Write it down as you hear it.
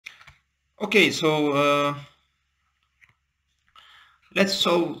Okay, so let's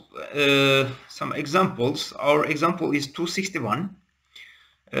solve some examples. Our example is 261.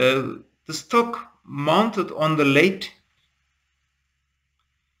 The stock mounted on the lathe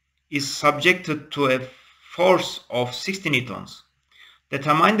is subjected to a force of 60 newtons.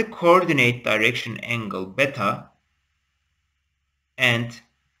 Determine the coordinate direction angle beta and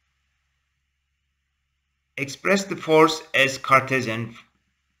express the force as Cartesian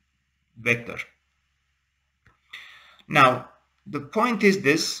vector. Now, the point is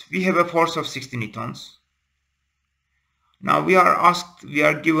this: we have a force of 60 newtons. Now we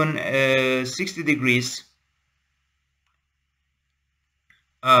are given 60 degrees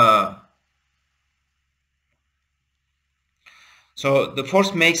so the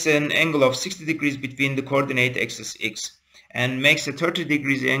force makes an angle of 60 degrees between the coordinate axis x and makes a 30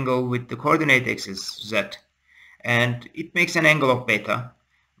 degrees angle with the coordinate axis z, and it makes an angle of beta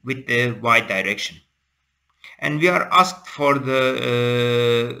with the y direction. And we are asked for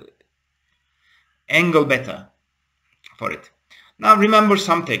the angle beta for it. Now remember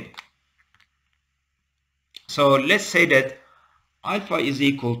something. So let's say that alpha is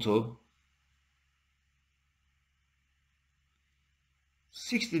equal to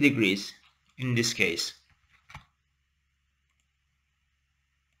 60 degrees in this case.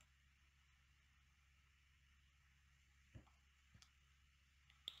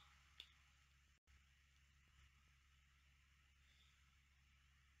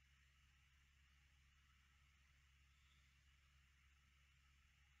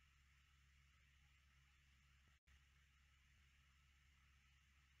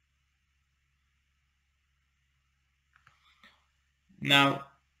 Now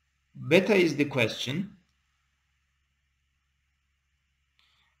beta is the question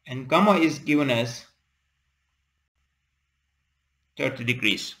and gamma is given as 30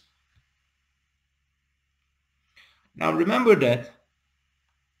 degrees. Now remember that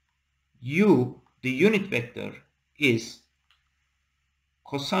u, the unit vector, is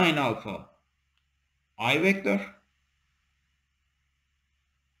cosine alpha I vector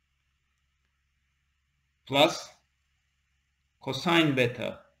plus cosine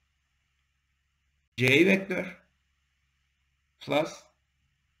beta j vector plus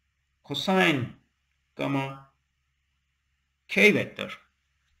cosine gamma k vector.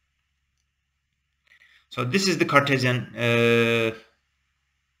 So this is the Cartesian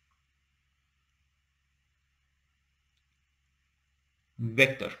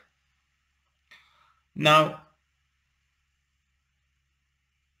vector. Now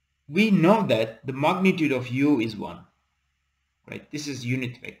we know that the magnitude of u is 1, right? This is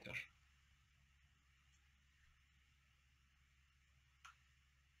unit vector.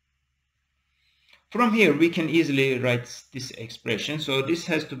 From here we can easily write this expression. So this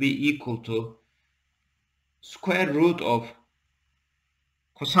has to be equal to square root of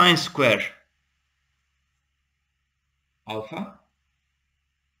cosine square alpha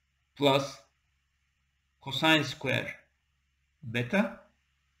plus cosine square beta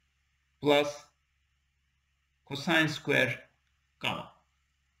plus cosine square gamma.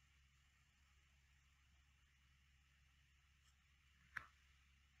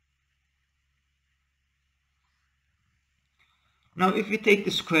 Now if we take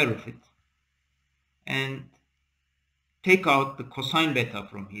the square of it and take out the cosine beta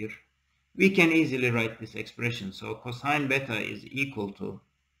from here, we can easily write this expression. So cosine beta is equal to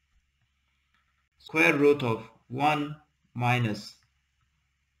square root of 1 minus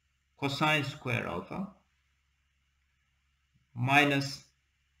cosine square alpha minus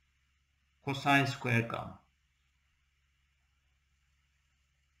cosine square gamma.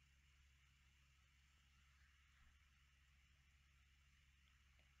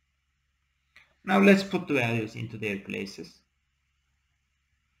 Now let's put the values into their places.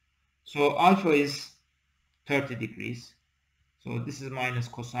 So alpha is 30 degrees. So this is minus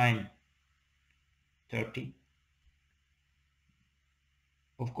cosine 30.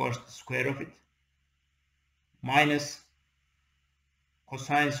 Of course, the square of it. Minus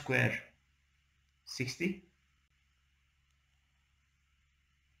cosine square 60.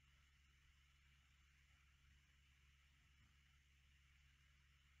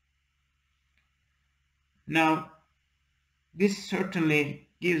 Now, this certainly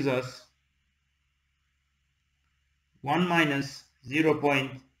gives us 1 minus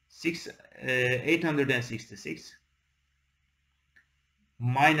 0.866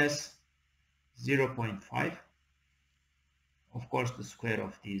 minus 0.5, of course the square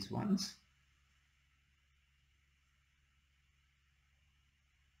of these ones,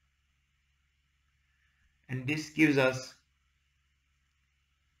 and this gives us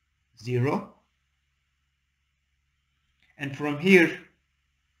 0. And from here,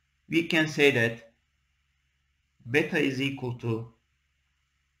 we can say that beta is equal to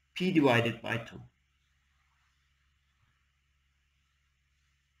P divided by 2.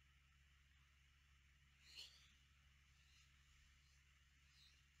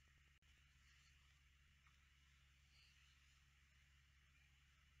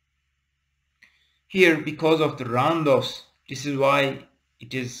 Here, because of the round-offs, this is why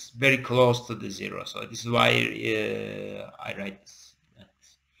it is very close to the 0. So this is why I write this.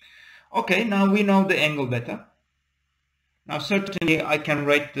 Okay, now we know the angle beta. Now certainly I can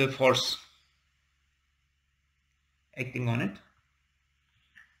write the force acting on it.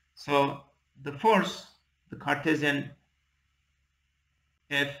 So the force, the Cartesian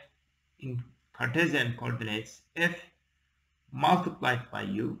F in Cartesian coordinates, F multiplied by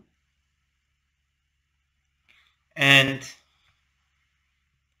U. And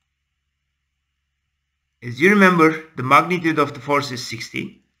as you remember, the magnitude of the force is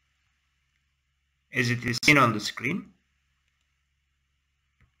 60, as it is seen on the screen.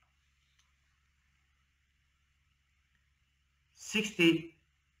 $60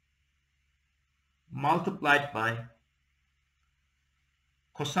 multiplied by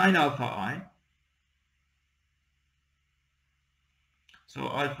cosine alpha I. So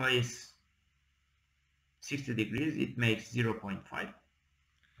alpha is 60 degrees, it makes 0.5.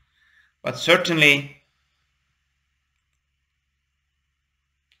 But certainly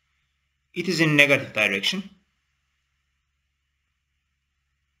it is in negative direction.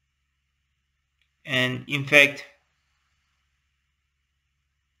 And in fact,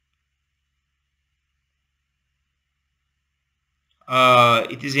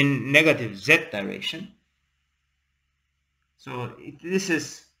 it is in negative z direction. So this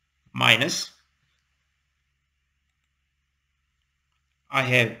is minus. I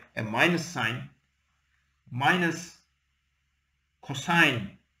have a minus sign, minus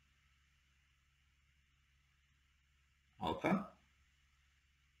cosine alpha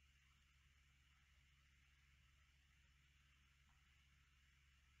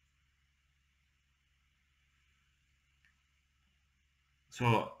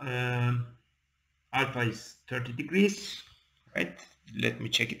so alpha is 30 degrees, right? Let me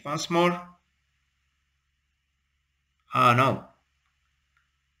check it once more. No.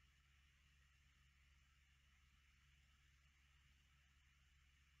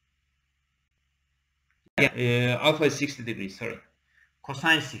 Yeah, alpha is 60 degrees, sorry.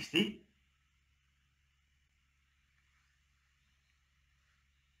 Cosine 60.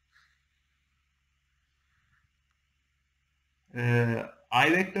 I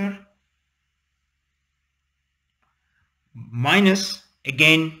vector minus,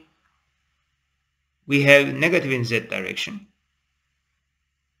 again, we have negative in z direction.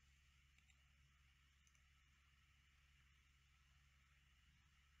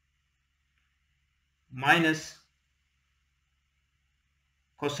 Minus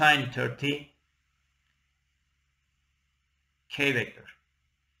cosine 30 k vector.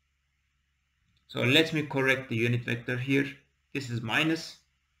 So let me correct the unit vector here. This is minus,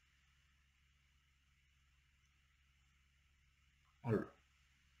 or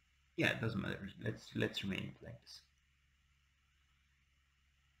yeah, it doesn't matter. Let's remain it like this.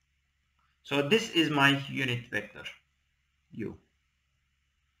 So this is my unit vector u.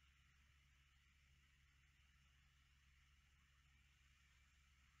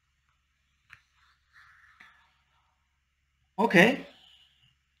 Okay.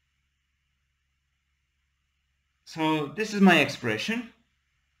 So this is my expression.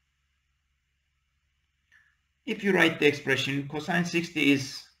 If you write the expression, cosine 60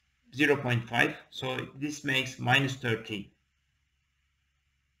 is 0.5, so this makes minus 30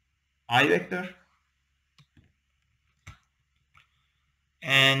 I vector,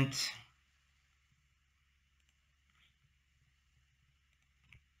 and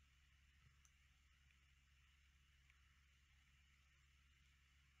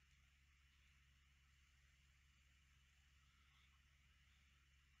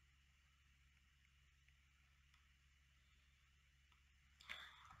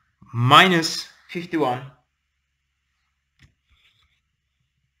minus 51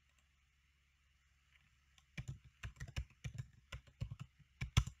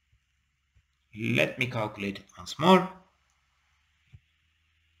 let me calculate it once more.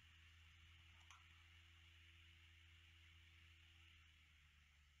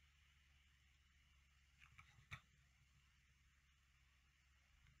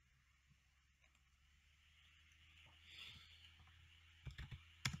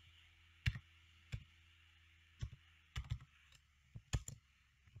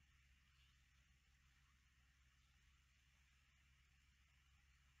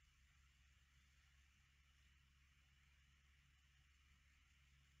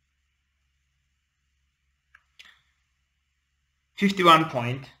 51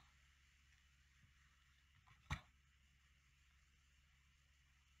 point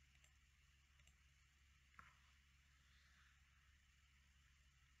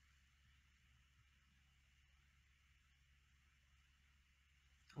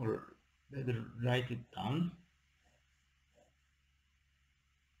or better write it down,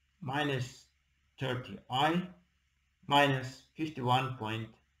 minus 30i minus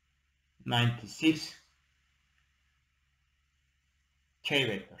 51.96 k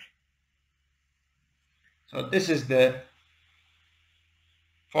vector. So this is the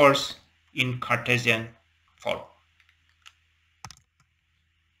force in Cartesian form.